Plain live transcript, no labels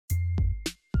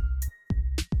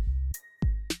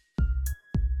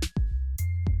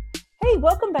Hey,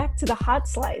 welcome back to the Hot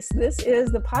Slice. This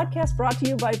is the podcast brought to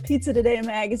you by Pizza Today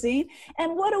magazine.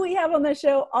 And what do we have on the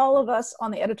show? All of us on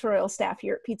the editorial staff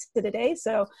here at Pizza Today.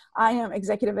 So I am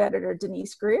executive editor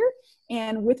Denise Greer,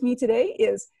 and with me today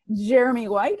is Jeremy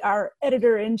White, our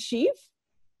editor-in-chief.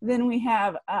 Then we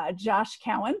have Josh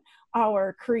Cowan,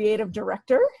 our creative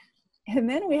director. And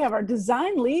then we have our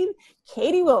design lead,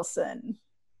 Katie Wilson.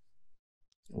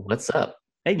 What's up?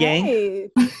 Hey, gang. Hey,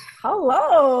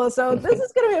 hello. So this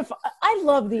is going to be I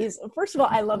love these. First of all,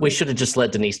 I love We these. should have just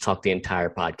let Denise talk the entire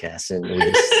podcast and we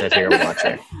just sit here and watch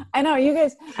her. I know, you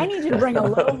guys, I need you to bring a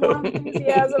little more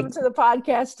enthusiasm to the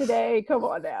podcast today. Come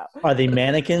on now. Are they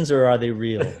mannequins or are they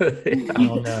real? I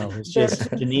don't know. It's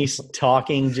just Denise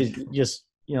talking, just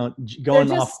going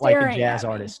just off like a staring jazz at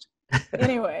me. artist.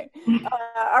 Anyway,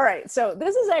 all right. So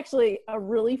this is actually a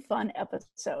really fun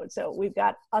episode. So we've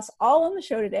got us all on the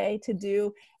show today to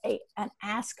do an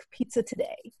Ask Pizza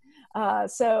Today.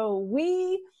 So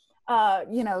we,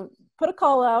 put a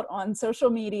call out on social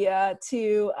media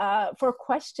for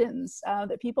questions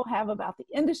that people have about the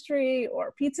industry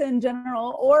or pizza in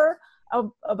general, or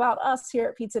about us here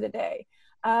at Pizza Today.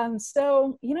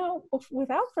 So,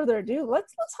 without further ado,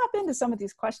 let's hop into some of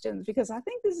these questions, because I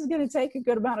think this is going to take a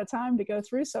good amount of time to go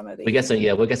through some of these. We got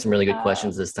some really good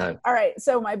questions this time. All right.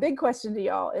 So my big question to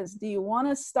y'all is, do you want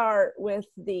to start with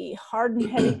the hard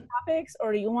and heavy topics,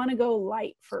 or do you want to go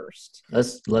light first?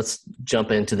 Let's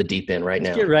jump into the deep end right now.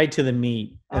 Let's get right to the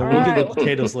meat. All We'll do right. the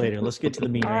potatoes later. Let's get to the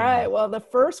meat All right right. now. Well, the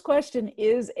first question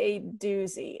is a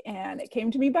doozy, and it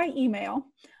came to me by email.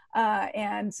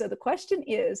 And so the question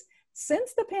is,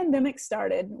 since the pandemic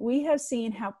started, we have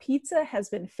seen how pizza has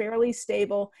been fairly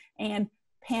stable and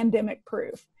pandemic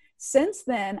proof. Since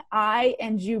then, I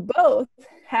and you both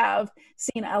have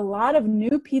seen a lot of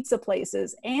new pizza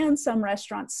places and some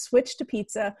restaurants switch to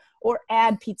pizza or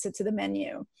add pizza to the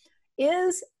menu.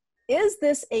 Is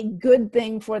this a good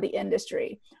thing for the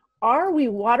industry? Are we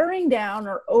watering down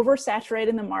or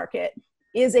oversaturating the market?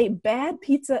 Is a bad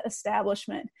pizza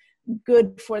establishment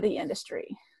good for the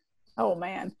industry? Oh,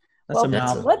 man. That's a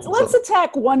mouthful. Let's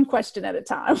attack one question at a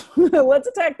time. Let's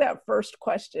attack that first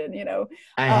question.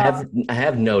 I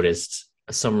have noticed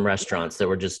some restaurants that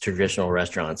were just traditional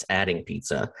restaurants adding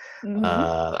pizza. Mhm.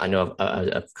 I know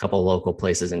a couple local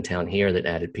places in town here that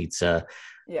added pizza.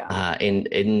 Yeah.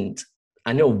 And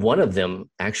I know one of them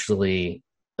actually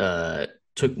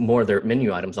took more of their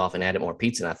menu items off and added more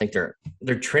pizza. And I think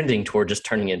they're trending toward just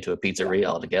turning into a pizzeria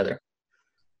altogether.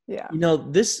 Yeah.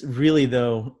 This really,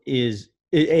 though,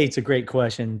 it's a great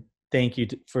question. Thank you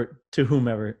to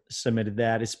whomever submitted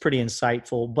that. It's pretty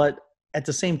insightful, but at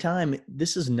the same time,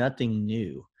 this is nothing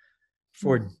new.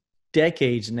 For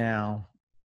decades now,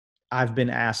 I've been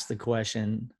asked the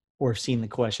question or seen the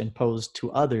question posed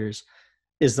to others: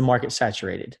 is the market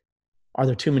saturated? Are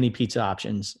there too many pizza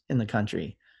options in the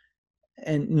country?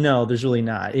 And no, there's really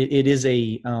not. It is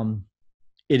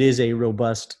a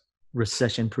robust,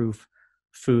 recession-proof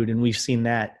food, and we've seen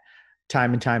that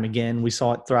time and time again. We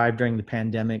saw it thrive during the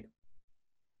pandemic,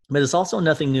 but it's also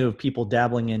nothing new of people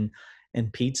dabbling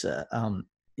in pizza.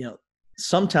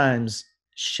 Sometimes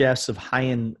chefs of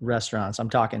high-end restaurants, I'm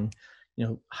talking,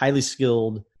 highly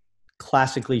skilled,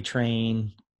 classically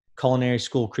trained, culinary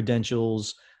school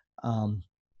credentials,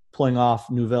 pulling off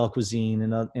Nouvelle cuisine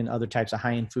and other types of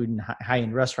high-end food and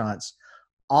high-end restaurants,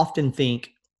 often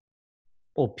think,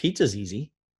 well, pizza's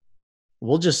easy.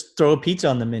 We'll just throw a pizza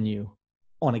on the menu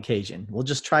on occasion. We'll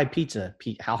just try pizza.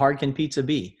 How hard can pizza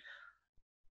be?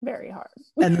 Very hard.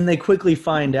 And then they quickly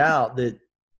find out that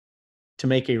to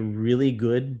make a really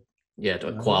good, To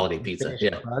a quality pizza.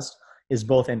 Yeah. crust is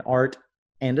both an art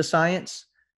and a science,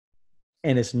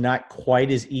 and it's not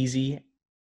quite as easy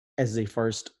as they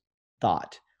first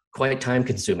thought. Quite time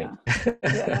consuming.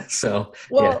 Yeah. So,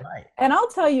 Well, Right. and I'll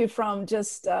tell you from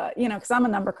just, because I'm a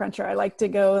number cruncher, I like to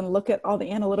go and look at all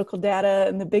the analytical data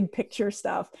and the big picture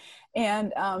stuff.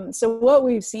 And so what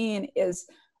we've seen is,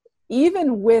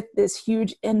 even with this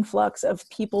huge influx of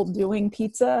people doing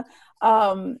pizza,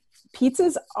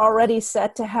 pizza's already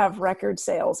set to have record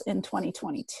sales in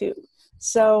 2022.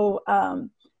 So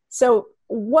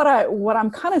what I'm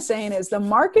kind of saying is the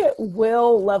market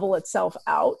will level itself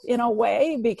out in a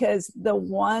way, because the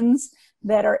ones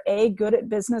that are good at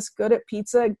business, good at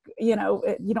pizza, you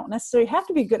don't necessarily have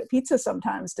to be good at pizza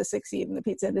sometimes to succeed in the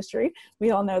pizza industry.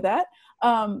 We all know that.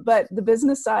 But the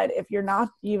business side, if you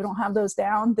don't have those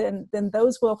down, then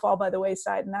those will fall by the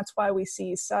wayside. And that's why we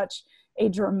see such a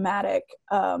dramatic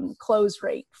close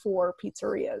rate for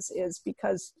pizzerias, is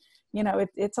because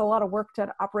it's a lot of work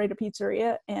to operate a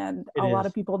pizzeria, and a lot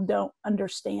of people don't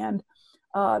understand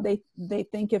They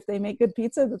think if they make good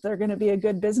pizza that they're going to be a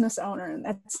good business owner, and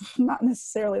that's not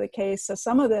necessarily the case. So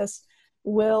some of this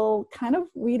will kind of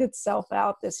weed itself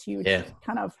out, this huge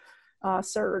kind of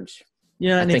surge.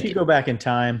 Yeah, and if you go back in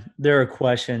time, there are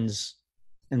questions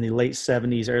in the late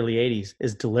 70s, early 80s,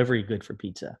 is delivery good for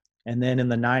pizza? And then in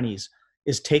the 90s,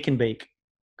 is take and bake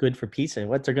good for pizza?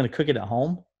 What, they're going to cook it at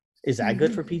home? Is that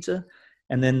good for pizza?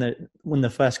 And then when the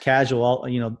fast casual,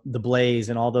 the Blaze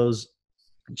and all those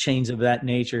chains of that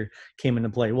nature came into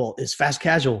play. Well, is fast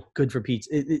casual good for pizza?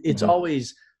 It's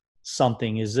always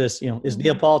something. Is this, is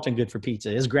Neapolitan good for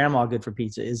pizza? Is grandma good for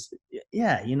pizza? It's,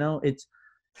 and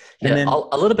then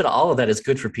a little bit of all of that is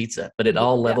good for pizza, but it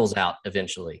all levels out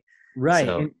eventually. Right.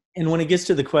 So, and when it gets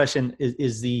to the question,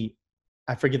 is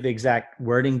I forget the exact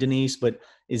wording, Denise, but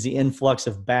is the influx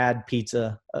of bad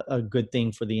pizza a good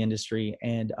thing for the industry?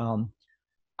 And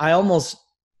I almost,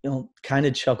 kind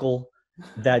of chuckle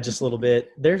that just a little bit.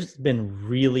 There's been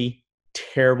really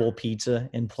terrible pizza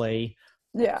in play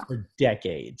for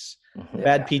decades.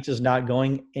 Bad pizza is not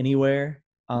going anywhere.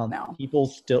 No. People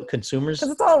still, consumers.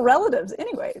 Because it's all relatives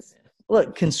anyways.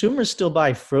 Look, consumers still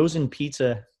buy frozen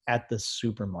pizza at the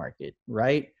supermarket,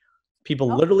 right?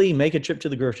 People literally make a trip to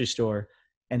the grocery store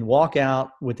and walk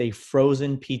out with a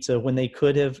frozen pizza when they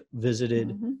could have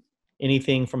visited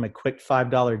anything from a quick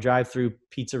 $5 drive-through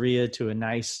pizzeria to a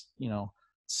nice,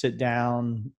 sit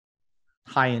down,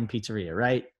 high-end pizzeria,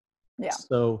 right? Yeah.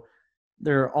 So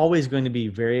there are always going to be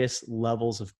various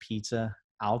levels of pizza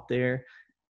out there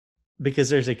because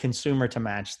there's a consumer to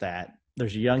match that.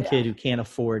 There's a young kid who can't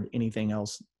afford anything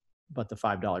else but the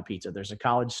 $5 pizza. There's a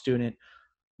college student.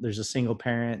 There's a single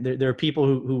parent. There are people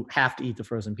who have to eat the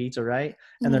frozen pizza, right?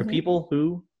 And there are people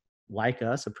who, like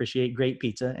us, appreciate great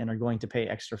pizza and are going to pay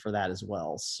extra for that as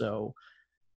well. So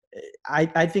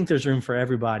I think there's room for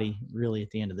everybody, really,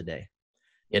 at the end of the day.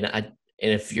 And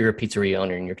if you're a pizzeria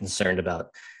owner and you're concerned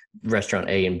about restaurant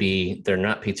A and B, they're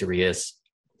not pizzerias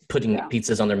putting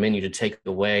pizzas on their menu to take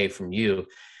away from you.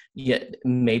 Yeah,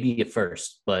 maybe at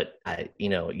first, but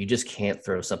you just can't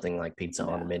throw something like pizza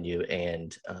on the menu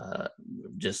and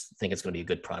just think it's going to be a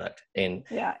good product. And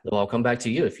they'll all come back to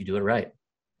you if you do it right.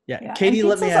 Yeah. Katie,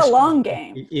 let me ask you. It's a long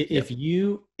game.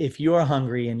 If you are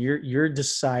hungry and you're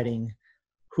deciding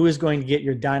who is going to get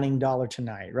your dining dollar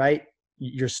tonight, right?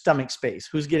 Your stomach space,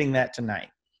 who's getting that tonight?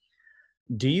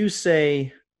 Do you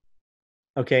say,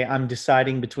 okay, I'm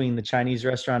deciding between the Chinese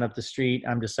restaurant up the street,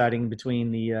 I'm deciding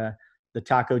between the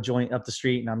taco joint up the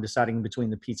street, and I'm deciding between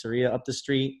the pizzeria up the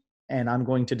street, and I'm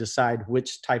going to decide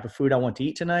which type of food I want to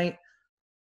eat tonight?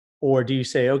 Or do you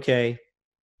say, okay,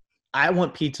 I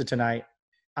want pizza tonight.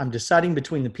 I'm deciding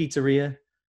between the pizzeria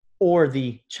or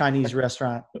the Chinese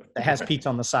restaurant that has pizza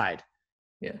on the side?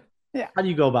 Yeah. How do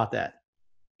you go about that?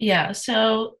 Yeah.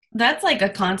 So that's like a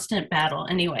constant battle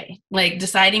anyway. Like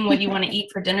deciding what you want to eat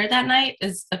for dinner that night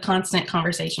is a constant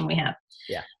conversation we have.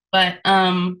 Yeah. But,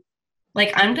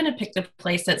 like I'm going to pick the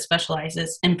place that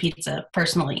specializes in pizza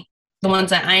personally. The ones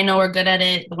that I know are good at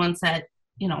it, the ones that,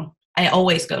 I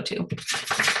always go to.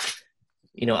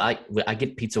 I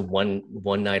get pizza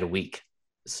one night a week.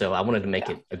 So I wanted to make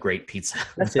it a great pizza.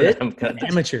 That's it?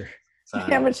 Amateur.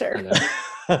 Amateur.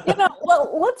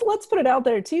 Well, let's put it out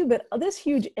there too, but this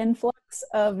huge influx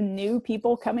of new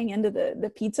people coming into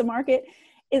the pizza market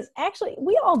is actually,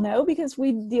 we all know because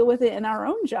we deal with it in our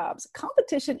own jobs.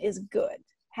 Competition is good.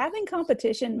 Having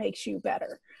competition makes you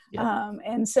better. Yeah.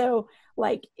 And so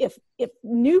like if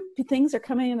new things are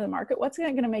coming into the market, what's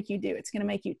that going to make you do? It's going to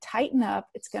make you tighten up.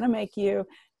 It's going to make you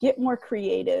get more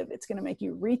creative. It's going to make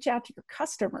you reach out to your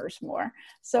customers more.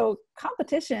 So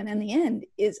competition in the end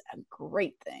is a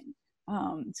great thing.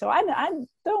 So I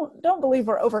don't believe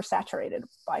we're oversaturated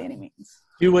by any means.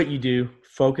 Do what you do.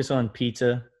 Focus on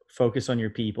pizza. Focus on your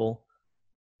people.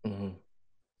 Mm-hmm.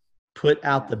 Put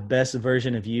out the best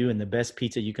version of you and the best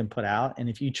pizza you can put out. And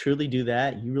if you truly do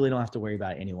that, you really don't have to worry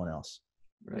about anyone else.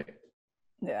 Right.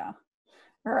 Yeah.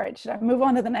 All right. Should I move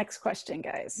on to the next question,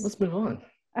 guys? Let's move on.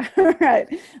 All right.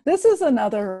 This is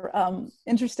another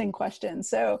interesting question.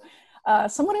 So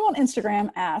somebody on Instagram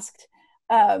asked,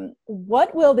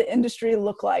 what will the industry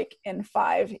look like in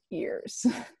 5 years?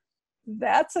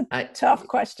 That's a tough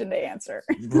question to answer.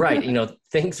 Right.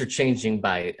 Things are changing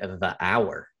by the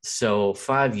hour. So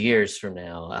 5 years from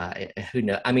now, who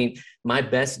knows? I mean, my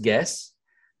best guess,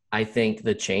 I think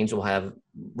the change will have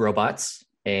robots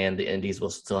and the indies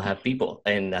will still have people.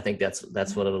 And I think that's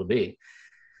what it'll be.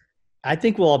 I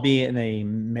think we'll all be in a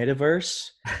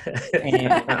metaverse.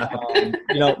 And,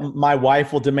 my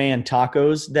wife will demand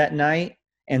tacos that night.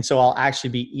 And so I'll actually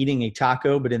be eating a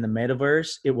taco, but in the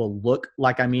metaverse, it will look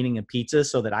like I'm eating a pizza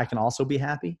so that I can also be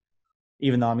happy,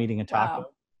 even though I'm eating a taco. Wow.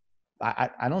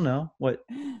 I don't know what.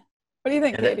 What do you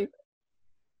think, Katie?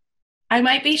 I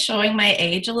might be showing my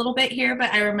age a little bit here,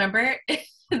 but I remember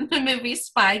in the movie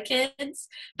Spy Kids,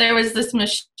 there was this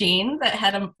machine that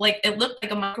had it looked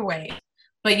like a microwave,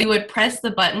 but you would press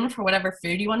the button for whatever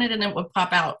food you wanted and it would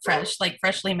pop out fresh, like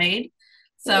freshly made.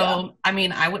 So, I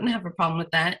mean, I wouldn't have a problem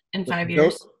with that in 5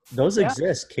 years. Those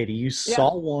exist, Katie. You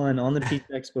saw one on the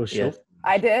Pizza Expo show.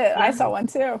 I did. I saw one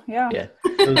too. Yeah.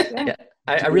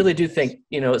 I really do think,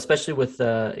 especially with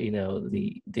the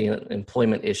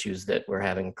employment issues that we're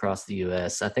having across the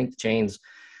U.S. I think the chains,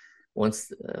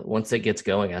 once it gets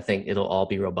going, I think it'll all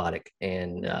be robotic,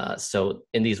 and so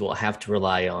indies will have to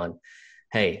rely on,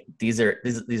 hey, these are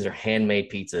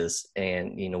handmade pizzas,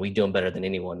 and we do them better than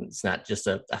anyone. It's not just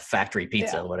a factory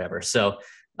pizza or whatever. So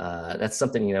that's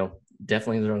something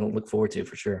definitely they're going to look forward to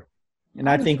for sure. And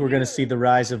I think we're going to see the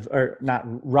rise of, or not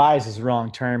rise is the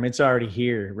wrong term. It's already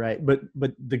here, right? But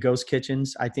the ghost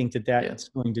kitchens, I think that's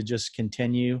going to just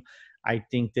continue. I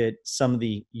think that some of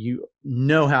you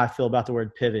know how I feel about the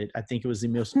word pivot. I think it was the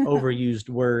most overused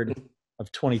word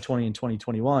of 2020 and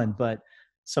 2021. But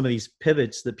some of these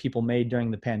pivots that people made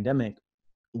during the pandemic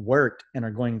worked and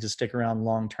are going to stick around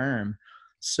long term.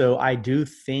 So I do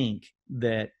think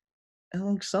that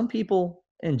some people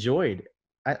enjoyed.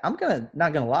 I'm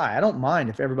not gonna lie. I don't mind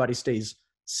if everybody stays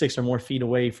 6 or more feet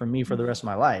away from me for the rest of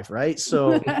my life, right?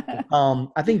 So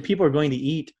I think people are going to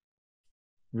eat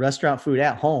restaurant food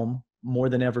at home more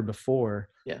than ever before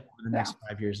over the next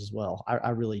 5 years as well. I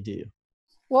really do.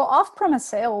 Well, off-premise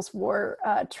sales were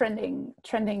trending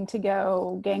to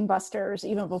go gangbusters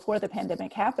even before the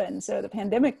pandemic happened. So the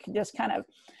pandemic just kind of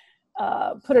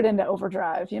put it into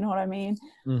overdrive, you know what I mean?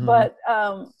 Mm-hmm. But,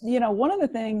 one of the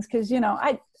things, because,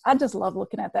 I just love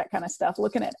looking at that kind of stuff,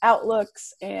 looking at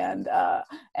outlooks and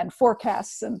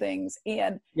forecasts and things.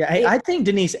 And I think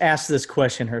Denise asked this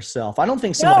question herself. I don't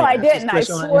think somebody. No, I didn't. I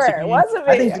swear it wasn't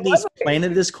me. I think Denise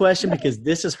planted this question because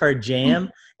this is her jam,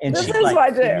 and she's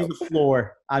like, "Give me the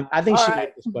floor." I think she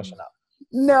made this question up.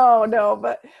 No,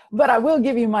 but I will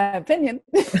give you my opinion.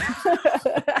 But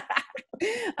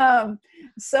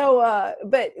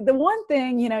the one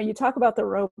thing, you talk about the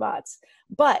robots,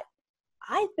 but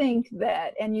I think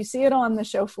that, and you see it on the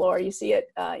show floor, you see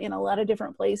it in a lot of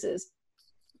different places,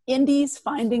 indies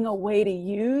finding a way to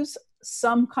use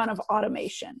some kind of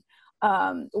automation,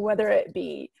 whether it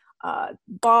be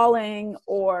balling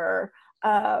or,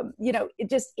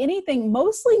 just anything,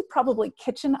 mostly probably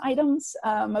kitchen items,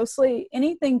 mostly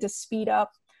anything to speed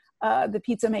up the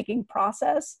pizza making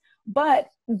process, but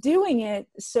doing it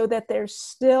so that there's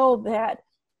still that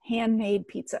handmade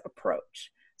pizza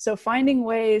approach. So finding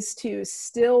ways to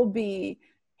still be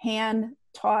hand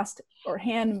tossed or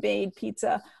handmade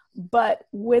pizza, but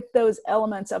with those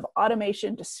elements of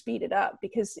automation to speed it up.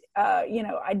 Because,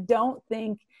 I don't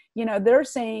think, they're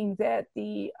saying that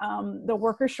the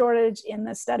worker shortage in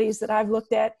the studies that I've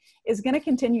looked at is going to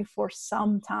continue for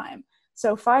some time.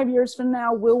 So 5 years from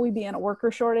now, will we be in a worker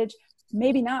shortage?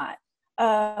 Maybe not.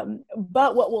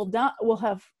 But what we'll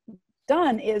have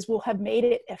done is we'll have made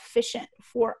it efficient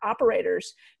for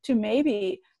operators to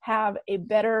maybe have a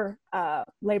better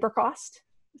labor cost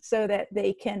so that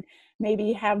they can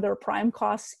maybe have their prime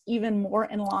costs even more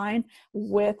in line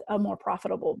with a more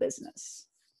profitable business.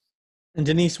 And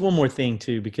Denise, one more thing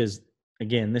too, because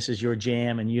again, this is your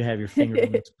jam and you have your finger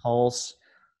on its pulse.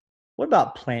 What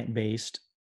about plant-based?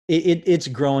 It's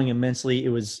growing immensely.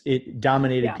 It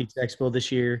dominated Pizza Expo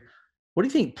this year. What do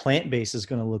you think plant-based is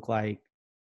going to look like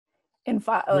in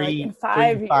 5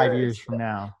 years from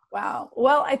now? Wow.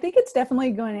 Well, I think it's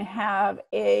definitely going to have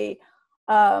a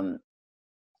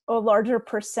larger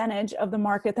percentage of the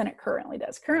market than it currently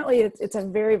does. Currently, it's a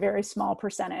very, very small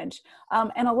percentage.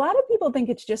 And a lot of people think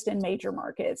it's just in major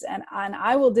markets. And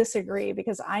I will disagree,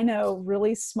 because I know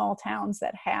really small towns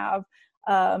that have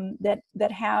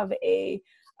that have a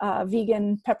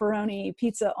vegan pepperoni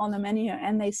pizza on the menu,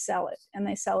 and they sell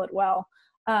it well.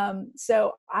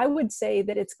 So I would say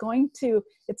that it's going to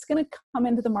come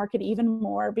into the market even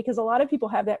more, because a lot of people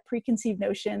have that preconceived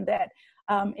notion that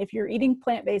if you're eating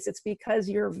plant-based, it's because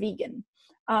you're vegan.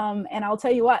 And I'll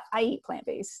tell you what, I eat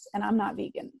plant-based and I'm not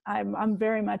vegan. I'm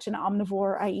very much an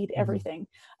omnivore. I eat everything.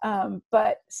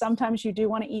 But sometimes you do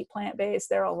want to eat plant-based.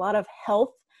 There are a lot of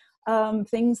health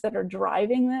things that are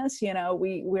driving this.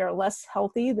 We are less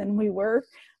healthy than we were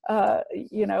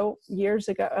years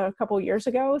ago, a couple of years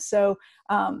ago. So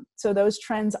those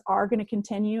trends are going to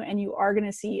continue, and you are going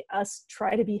to see us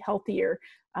try to be healthier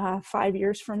 5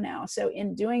 years from now. So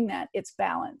in doing that, it's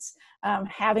balance,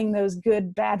 having those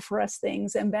good, bad for us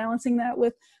things, and balancing that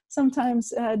with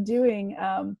sometimes doing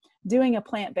a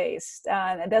plant-based.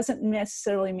 It doesn't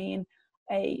necessarily mean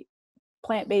a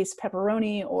plant-based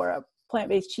pepperoni or a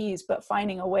plant-based cheese, but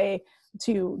finding a way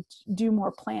to do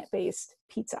more plant-based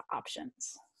pizza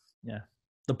options. Yeah.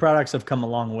 The products have come a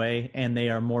long way, and they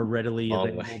are more readily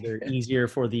available. They're easier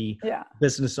for the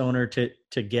business owner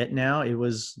to get now. It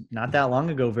was not that long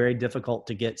ago very difficult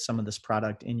to get some of this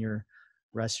product in your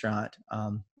restaurant.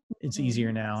 It's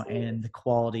easier now, and the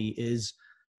quality is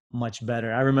much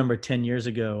better. I remember 10 years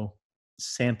ago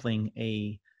sampling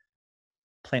a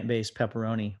plant-based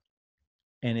pepperoni,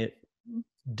 and it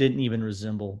didn't even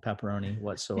resemble pepperoni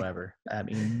whatsoever. I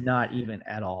mean, not even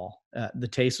at all. The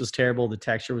taste was terrible. The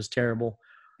texture was terrible.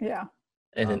 Yeah.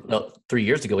 And then 3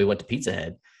 years ago, we went to Pizza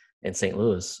Head in St.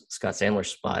 Louis, Scott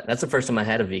Sandler's spot. That's the first time I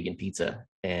had a vegan pizza,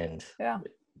 and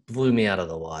it blew me out of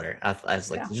the water. I was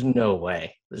like, there's no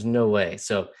way. There's no way.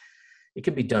 So it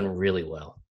could be done really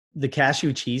well. The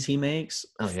cashew cheese he makes,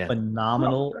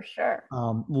 phenomenal. Oh, for sure.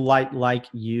 Like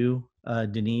you,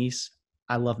 Denise,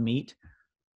 I love meat.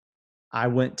 I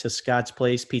went to Scott's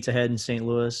Place, Pizza Head in St.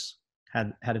 Louis,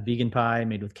 had a vegan pie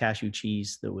made with cashew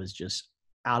cheese that was just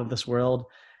out of this world.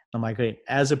 I'm like, hey,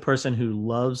 as a person who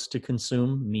loves to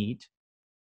consume meat,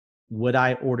 would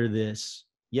I order this?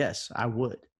 Yes, I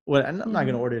would. Well, I'm not going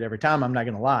to order it every time. I'm not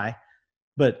going to lie,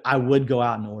 but I would go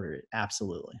out and order it.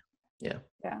 Absolutely. Yeah.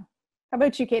 Yeah. How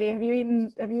about you, Katie? Have you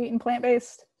eaten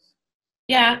plant-based?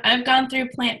 Yeah, I've gone through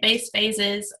plant-based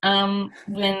phases.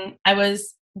 When I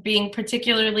was being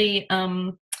particularly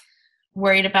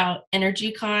worried about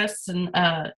energy costs and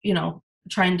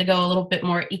trying to go a little bit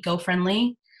more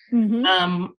eco-friendly.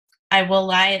 I will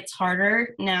lie, it's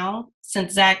harder now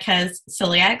since Zach has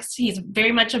celiacs. He's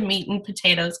very much a meat and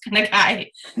potatoes kind of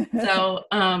guy. So,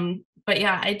 but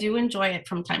yeah, I do enjoy it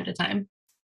from time to time.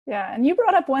 Yeah, and you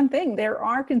brought up one thing. There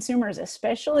are consumers,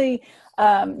 especially,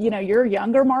 your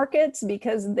younger markets,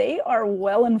 because they are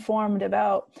well informed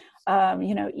about,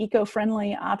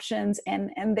 eco-friendly options,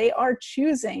 and they are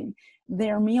choosing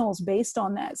their meals based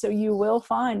on that. So you will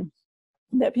find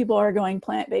that people are going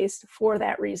plant-based for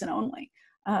that reason only.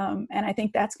 And I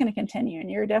think that's going to continue, and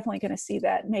you're definitely going to see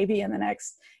that maybe in the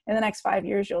next 5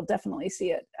 years, you'll definitely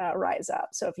see it rise up.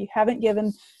 So if you haven't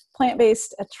given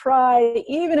plant-based a try,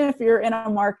 even if you're in a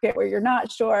market where you're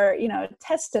not sure,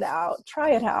 test it out,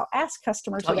 try it out, ask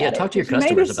customers about it. Talk to your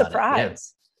customers about it.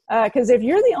 Because if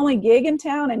you're the only gig in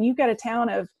town and you've got a town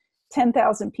of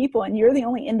 10,000 people and you're the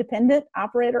only independent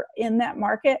operator in that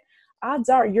market, odds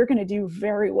are you're going to do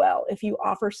very well if you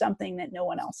offer something that no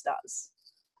one else does.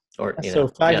 Or, so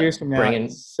 5 years from now,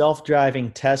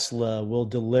 self-driving Tesla will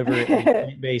deliver a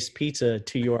plant-based pizza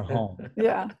to your home.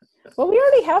 Yeah. Well, we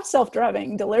already have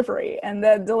self-driving delivery, and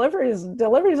the delivery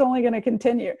is only going to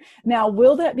continue. Now,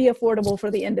 will that be affordable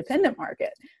for the independent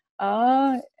market?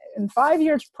 In 5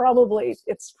 years,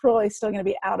 it's probably still going to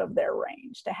be out of their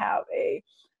range to have a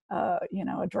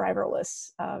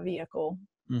driverless vehicle.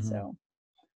 Mm-hmm. So,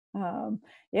 all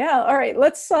right,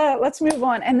 let's move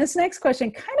on. And this next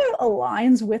question kind of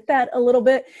aligns with that a little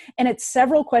bit, and it's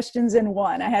several questions in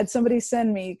one. I had somebody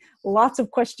send me lots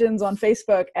of questions on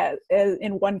Facebook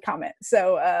in one comment.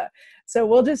 So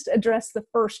we'll just address the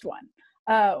first one.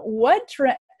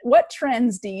 What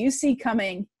trends do you see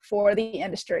coming for the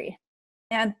industry?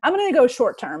 And I'm going to go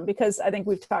short term because I think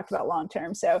we've talked about long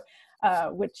term. So,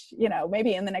 which,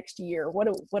 maybe in the next year, what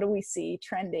do we see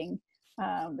trending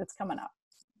that's coming up?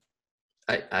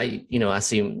 I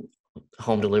see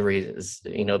home delivery is,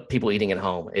 people eating at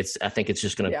home. I think it's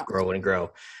just going to grow and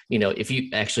grow. If you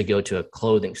actually go to a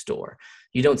clothing store,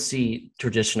 you don't see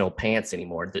traditional pants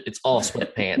anymore. It's all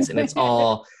sweatpants and it's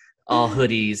all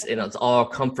hoodies and it's all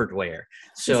comfort wear.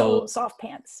 So soft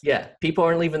pants. Yeah. People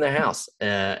aren't leaving their house.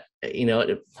 And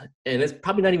it's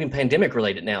probably not even pandemic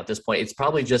related now at this point. It's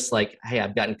probably just like, hey,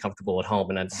 I've gotten comfortable at home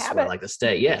and I just would like to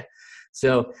stay. Yeah.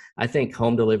 So I think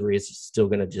home delivery is still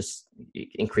going to just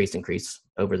increase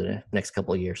over the next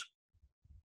couple of years.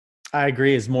 I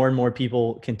agree. As more and more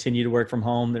people continue to work from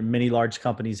home, many large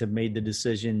companies have made the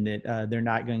decision that they're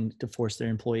not going to force their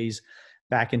employees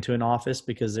back into an office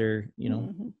because they're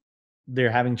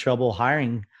having trouble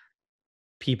hiring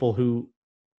people who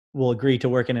will agree to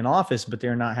work in an office, but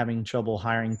they're not having trouble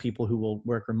hiring people who will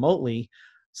work remotely.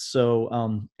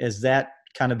 So as that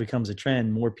kind of becomes a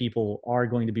trend, more people are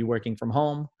going to be working from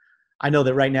home. I know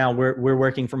that right now we're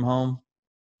working from home,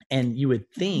 and you would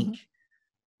think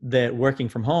that working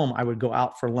from home, I would go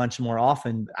out for lunch more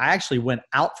often. I actually went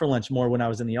out for lunch more when I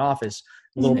was in the office.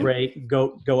 A little break,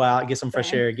 go out, get some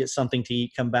fresh air, get something to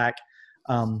eat, come back.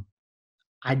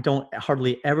 I don't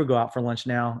hardly ever go out for lunch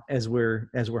now as we're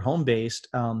home based.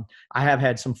 I have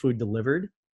had some food delivered,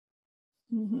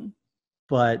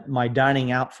 but my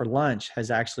dining out for lunch has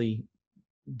actually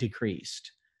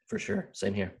decreased. For sure.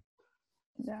 Same here.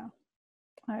 Yeah,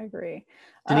 I agree.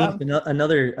 Denise,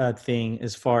 another thing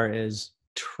as far as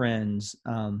trends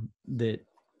that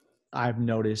I've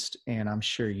noticed, and I'm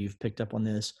sure you've picked up on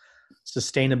this,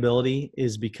 sustainability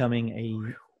is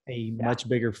becoming a much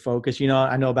bigger focus. You know,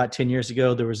 I know about 10 years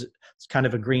ago, there was kind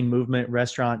of a green movement.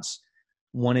 Restaurants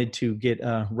wanted to get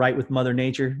right with Mother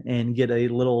Nature and get a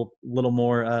little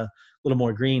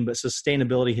more green, but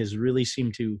sustainability has really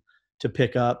seemed to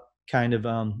pick up, kind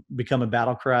of become a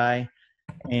battle cry.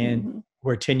 And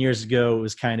where 10 years ago it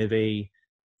was kind of a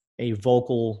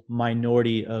vocal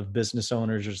minority of business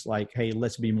owners is like, hey,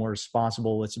 let's be more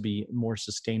responsible, let's be more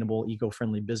sustainable,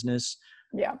 eco-friendly business.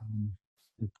 Yeah.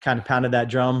 Kind of pounded that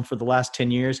drum for the last 10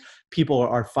 years. People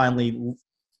are finally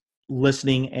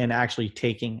listening and actually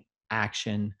taking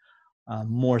action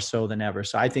more so than ever.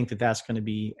 So I think that that's going to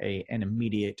be an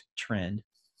immediate trend.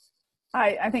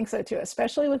 I think so too,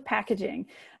 especially with packaging.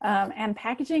 And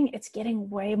packaging, it's getting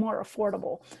way more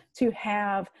affordable to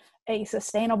have a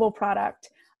sustainable product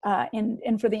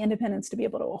and for the independents to be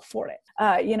able to afford it.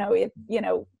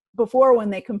 Before, when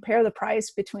they compare the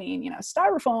price between,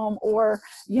 styrofoam or,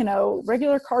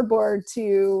 regular cardboard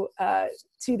to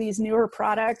these newer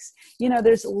products,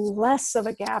 there's less of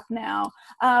a gap now.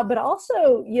 But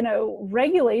also, local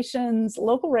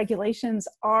regulations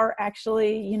are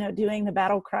actually, doing the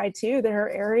battle cry too. There are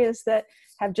areas that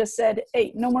have just said,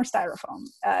 hey, no more styrofoam,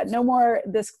 no more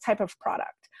this type of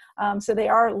product. So they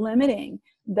are limiting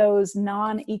those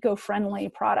non-eco-friendly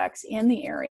products in the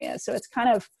area. So it's kind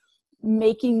of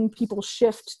making people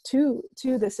shift to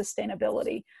the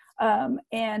sustainability.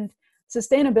 And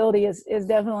sustainability is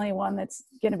definitely one that's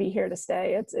going to be here to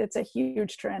stay. It's a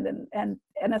huge trend, and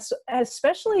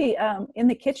especially in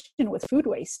the kitchen with food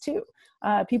waste too.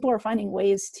 People are finding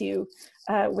ways to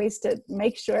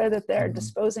make sure that they're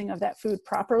disposing of that food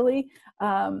properly,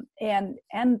 and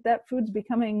that food's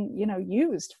becoming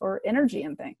used for energy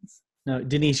and things. No,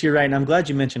 Denise, you're right. And I'm glad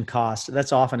you mentioned cost.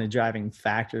 That's often a driving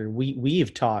factor.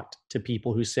 We've talked to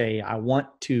people who say, I want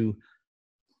to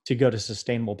go to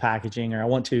sustainable packaging, or I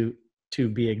want to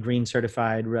be a green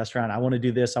certified restaurant. I want to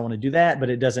do this, I want to do that, but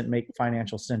it doesn't make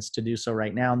financial sense to do so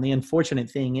right now. And the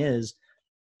unfortunate thing is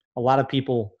a lot of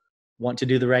people want to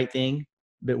do the right thing,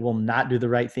 but will not do the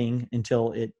right thing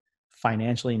until it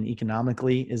financially and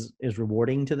economically is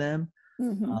rewarding to them.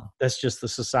 Mm-hmm. That's just the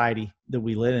society that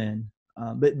we live in.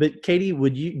 But Katie,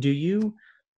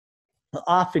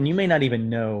 often you may not even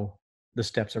know the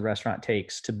steps a restaurant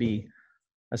takes to be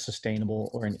a sustainable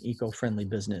or an eco-friendly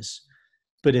business.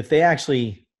 But if they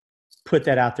actually put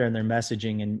that out there in their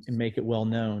messaging and make it well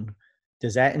known,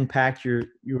 does that impact your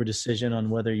decision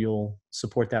on whether you'll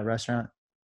support that restaurant?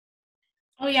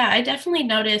 Oh yeah, I definitely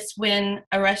notice when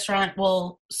a restaurant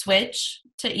will switch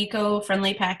to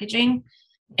eco-friendly packaging,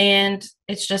 and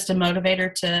it's just a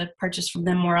motivator to purchase from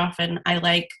them more often. I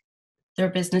like their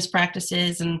business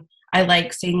practices, and I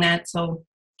like seeing that. So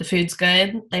the food's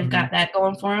good, they've got that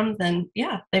going for them, then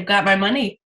yeah, they've got my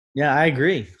money. Yeah, I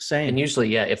agree. Same. And usually,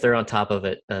 yeah, if they're on top of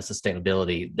it,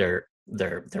 sustainability, their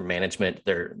management,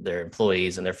 their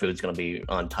employees, and their food's going to be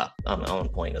on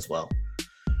point as well.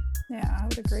 Yeah, I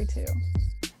would agree too.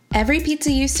 Every pizza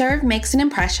you serve makes an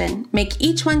impression. Make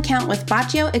each one count with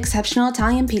Bacio Exceptional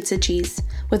Italian Pizza Cheese.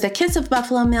 With a kiss of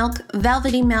buffalo milk,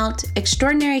 velvety melt,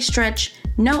 extraordinary stretch,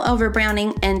 no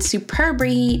overbrowning, and superb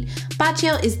reheat,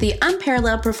 Bacio is the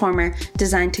unparalleled performer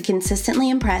designed to consistently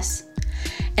impress.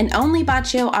 And only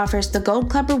Bacio offers the Gold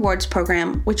Club Rewards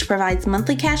program, which provides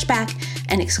monthly cash back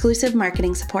and exclusive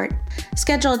marketing support.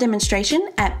 Schedule a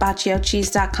demonstration at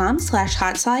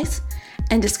BaccioCheese.com/hotslice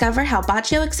and discover how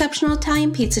Bacio Exceptional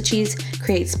Italian Pizza Cheese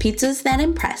creates pizzas that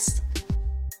impress.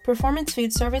 Performance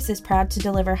Food Service is proud to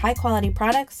deliver high-quality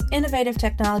products, innovative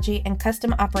technology, and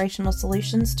custom operational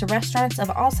solutions to restaurants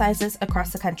of all sizes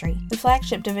across the country. The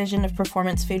flagship division of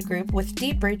Performance Food Group, with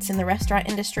deep roots in the restaurant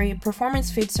industry,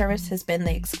 Performance Food Service has been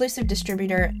the exclusive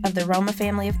distributor of the Roma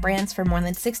family of brands for more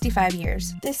than 65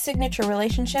 years. This signature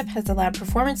relationship has allowed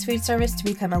Performance Food Service to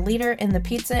become a leader in the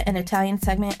pizza and Italian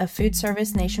segment of food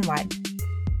service nationwide.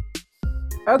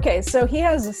 Okay, so he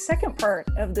has a second part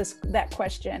of that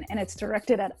question, and it's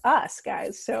directed at us,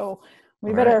 guys. So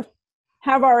we better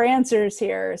have our answers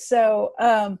here. So,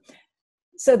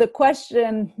 so the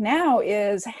question now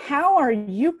is, how are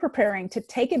you preparing to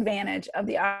take advantage of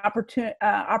the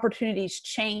opportunities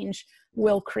change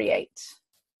will create?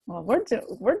 Well,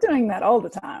 we're doing that all the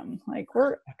time. Like,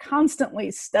 we're constantly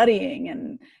studying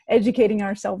and educating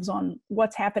ourselves on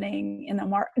what's happening in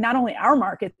the not only our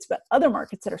markets, but other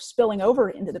markets that are spilling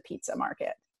over into the pizza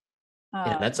market.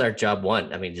 Yeah, that's our job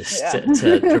one. I mean, just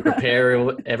to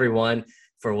prepare everyone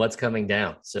for what's coming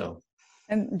down. So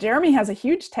And Jeremy has a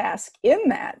huge task in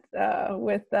that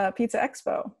with Pizza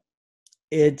Expo.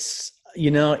 It's,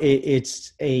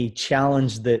 it's a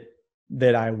challenge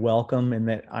that I welcome and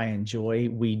that I enjoy.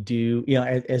 We do,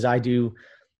 as I do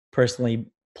personally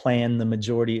plan the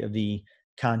majority of the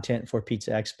content for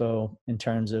Pizza Expo in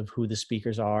terms of who the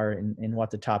speakers are and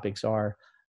what the topics are.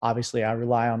 Obviously, I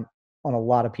rely on a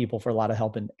lot of people for a lot of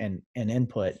help and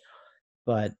input,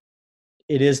 but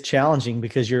it is challenging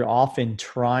because you're often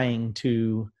trying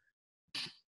to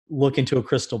look into a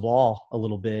crystal ball a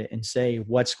little bit and say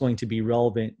what's going to be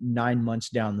relevant 9 months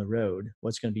down the road,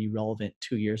 what's going to be relevant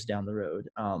 2 years down the road.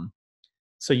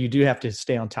 So you do have to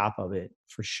stay on top of it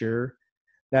for sure.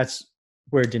 That's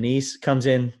where Denise comes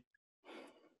in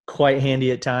quite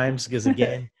handy at times because,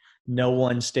 again, no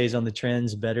one stays on the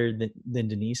trends better than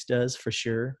Denise does for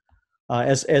sure.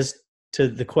 As to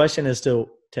the question as to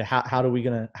how do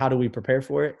we prepare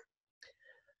for it?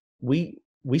 We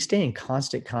stay in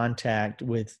constant contact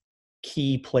with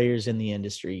key players in the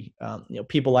industry.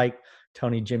 People like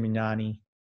Tony Gimignani,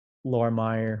 Laura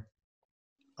Meyer,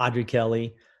 Audrey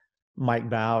Kelly, Mike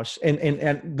Bausch,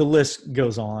 and the list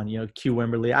goes on. Q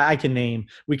Wimberly.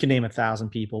 We can name 1,000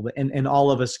 people, but and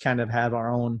all of us kind of have our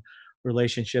own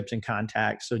relationships and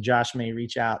contacts. So Josh may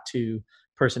reach out to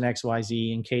person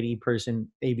XYZ, and Katie person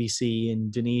ABC,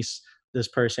 and Denise this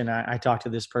person. I talk to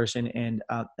this person, and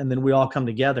then we all come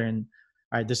together and,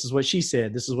 all right, this is what she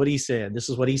said. This is what he said. This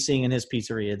is what he's seeing in his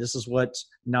pizzeria. This is what's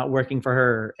not working for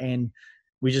her. And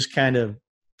we just kind of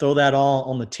throw that all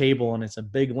on the table, and it's a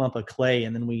big lump of clay.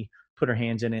 And then we put our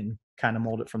hands in it and kind of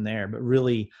mold it from there. But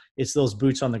really, it's those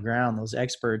boots on the ground, those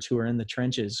experts who are in the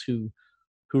trenches who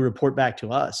report back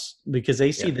to us because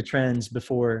they see the trends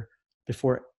before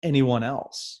anyone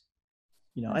else.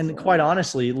 And quite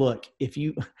honestly, look, if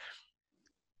you –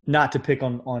 not to pick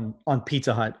on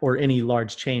Pizza Hut or any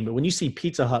large chain, but when you see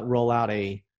Pizza Hut roll out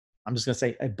I'm just going to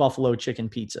say a buffalo chicken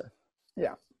pizza.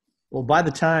 Yeah. Well, by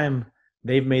the time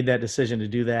they've made that decision to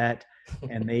do that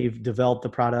and they've developed the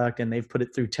product and they've put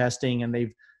it through testing and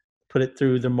they've put it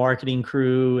through the marketing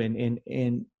crew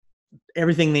and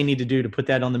everything they need to do to put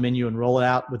that on the menu and roll it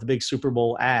out with a big Super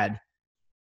Bowl ad,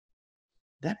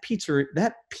 that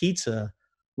pizza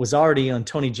was already on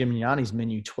Tony Gimignani's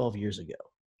menu 12 years ago.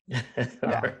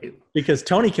 Right. Because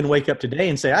Tony can wake up today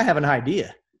and say, I have an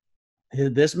idea.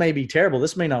 This may be terrible.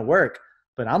 This may not work,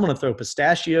 but I'm going to throw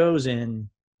pistachios and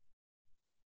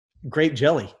grape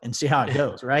jelly and see how it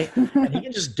goes, right? And he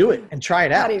can just do it and try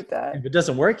it out. If it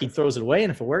doesn't work, he throws it away.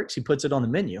 And if it works, he puts it on the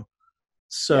menu.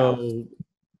 So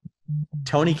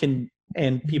Tony can,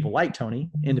 and people like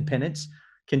Tony, independents,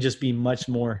 can just be much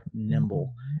more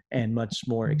nimble and much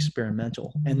more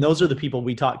experimental. And those are the people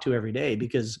we talk to every day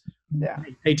because,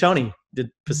 hey, Tony, did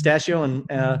pistachio and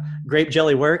grape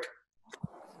jelly work?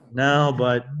 No,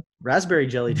 but raspberry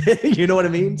jelly did. You know what I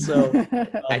mean? So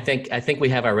I think we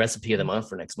have our recipe of the month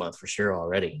for next month for sure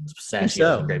already. It's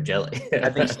pistachio and grape jelly.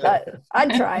 I think so.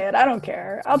 I'd try it. I don't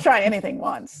care. I'll try anything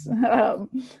once.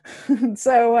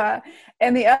 So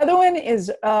and the other one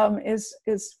is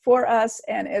for us,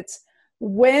 and it's,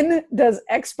 when does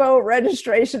Expo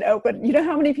registration open? You know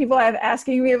how many people I have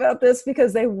asking me about this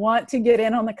because they want to get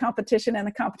in on the competition, and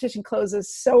the competition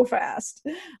closes so fast.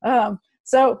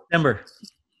 So December.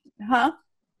 Huh?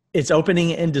 It's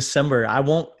opening in December. I'm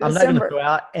not going to throw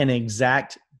out an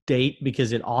exact date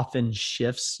because it often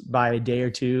shifts by a day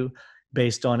or two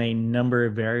based on a number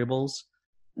of variables.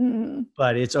 Mm-hmm.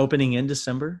 But it's opening in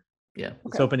December. Yeah.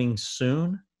 It's opening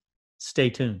soon.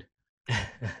 Stay tuned.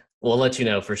 We'll let you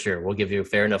know for sure. We'll give you a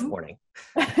fair enough warning.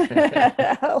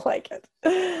 I like it.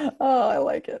 Oh, I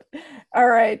like it. All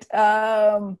right.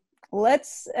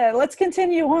 Let's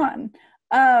continue on.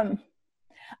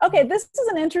 Okay, this is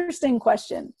an interesting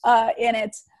question. And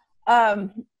it's,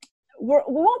 we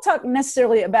won't talk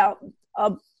necessarily about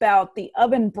the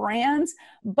oven brands,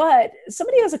 but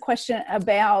somebody has a question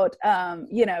about,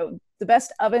 the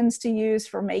best ovens to use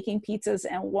for making pizzas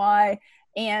and why.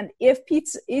 And if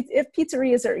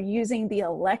pizzerias are using the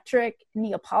electric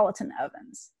Neapolitan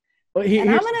ovens, well, and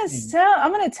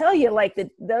I'm gonna tell you, like the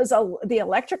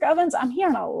electric ovens. I'm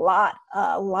hearing a lot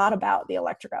about the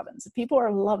electric ovens. People are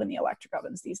loving the electric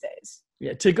ovens these days.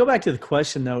 Yeah. To go back to the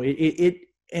question though,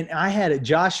 and I had it.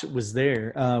 Josh was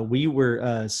there. We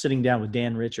were sitting down with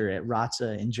Dan Richer at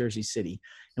Razza in Jersey City,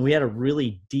 and we had a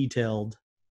really detailed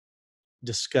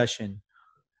discussion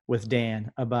with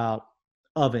Dan about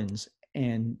ovens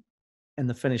and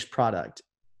the finished product.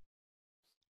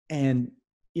 And,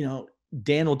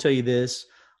 Dan will tell you this,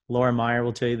 Laura Meyer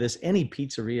will tell you this, any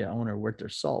pizzeria owner worth their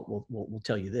salt will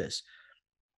tell you this.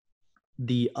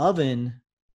 The oven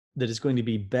that is going to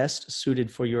be best suited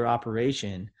for your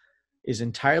operation is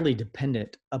entirely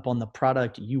dependent upon the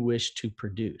product you wish to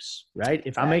produce, right?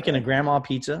 If I'm making a grandma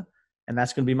pizza and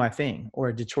that's going to be my thing, or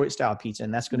a Detroit style pizza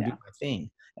and that's going to be my thing,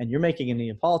 and you're making a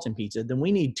Neapolitan pizza, then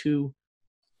we need two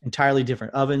entirely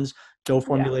different ovens, dough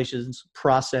formulations,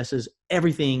 processes,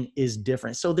 everything is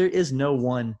different. So there is no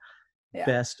one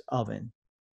best oven,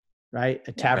 right?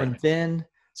 A Tavern Thin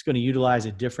is going to utilize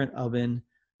a different oven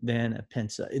than a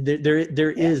Pensa.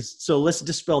 There is. So let's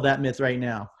dispel that myth right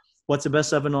now. What's the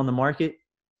best oven on the market?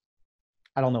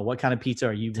 I don't know. What kind of pizza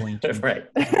are you going to right.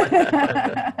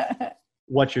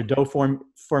 What's your dough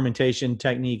fermentation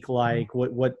technique like?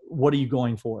 What are you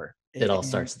going for? It all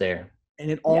starts there.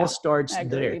 And it all starts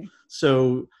there.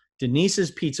 So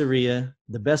Denise's Pizzeria,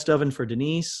 the best oven for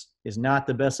Denise is not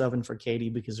the best oven for Katie,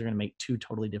 because they're going to make two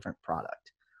totally different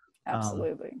product.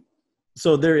 Absolutely.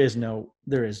 So there is no.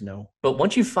 But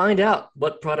once you find out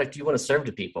what product you want to serve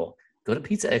to people, go to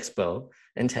Pizza Expo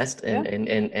and test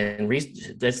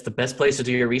that's the best place to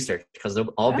do your research, because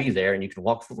they'll all be there and you can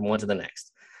walk from one to the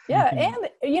next. Yeah. And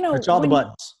it's all the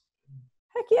buttons.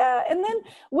 Heck yeah. And then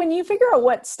when you figure out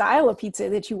what style of pizza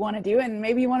that you want to do, and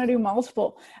maybe you want to do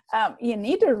multiple, you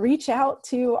need to reach out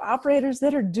to operators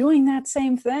that are doing that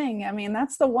same thing. I mean,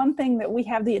 that's the one thing that we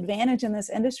have the advantage in this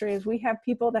industry, is we have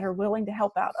people that are willing to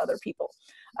help out other people.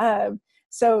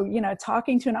 So,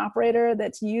 talking to an operator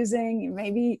that's using,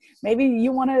 maybe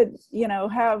you want to,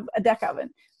 have a deck oven.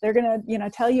 They're going to,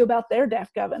 tell you about their deck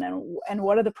oven and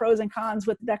what are the pros and cons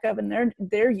with the deck oven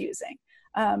they're using.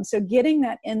 So getting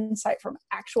that insight from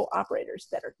actual operators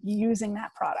that are using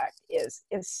that product is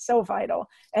so vital.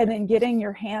 And then getting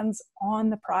your hands on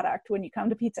the product when you come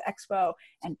to Pizza Expo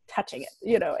and touching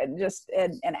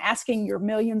it, and asking your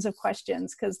millions of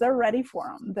questions, because they're ready for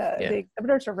them. The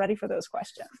exhibitors are ready for those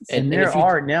questions. And there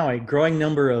are now a growing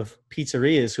number of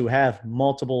pizzerias who have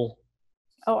multiple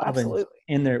ovens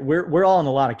in there. We're all in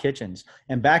a lot of kitchens.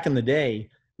 And back in the day,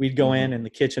 we'd go in and the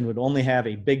kitchen would only have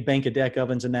a big bank of deck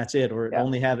ovens and that's it, or it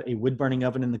only have a wood burning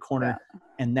oven in the corner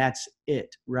and that's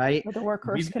it, right? With a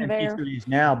workhorse We've conveyor. Pizzerias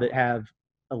now that have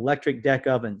electric deck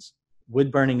ovens,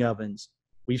 wood burning ovens.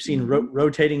 We've seen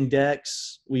rotating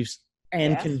decks,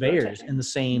 conveyors in the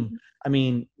same. I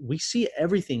mean, we see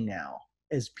everything now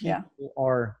as people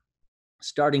are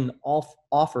starting to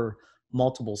offer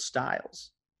multiple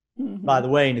styles. By the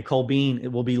way, Nicole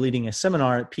Bean will be leading a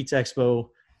seminar at Pizza Expo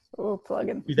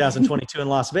 2022 in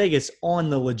Las Vegas on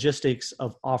the logistics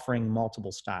of offering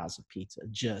multiple styles of pizza,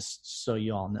 just so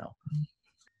you all know.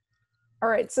 All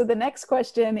right. So the next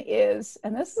question is,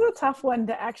 and this is a tough one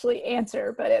to actually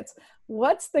answer, but it's,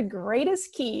 what's the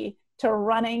greatest key to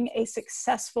running a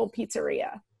successful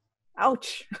pizzeria?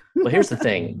 Ouch. Well, here's the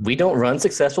thing. We don't run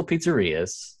successful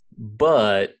pizzerias,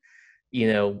 but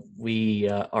we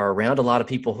are around a lot of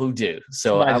people who do.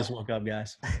 So I just woke up,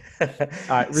 guys. All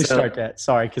right, restart that.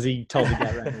 Sorry, because he totally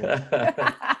got right away.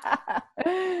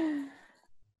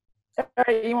 All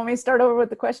right, you want me to start over with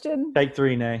the question? Take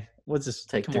three, Nay. What's this?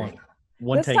 Take Come three. On.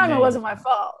 This time it wasn't my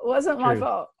fault. It wasn't my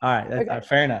fault. All right,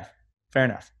 fair enough.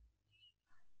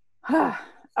 All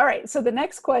right, so the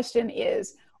next question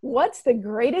is, what's the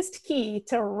greatest key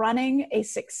to running a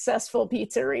successful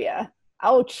pizzeria?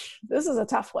 Ouch, this is a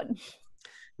tough one.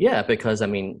 Yeah, because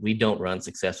we don't run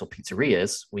successful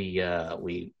pizzerias.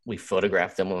 We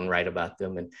photograph them and write about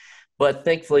them, but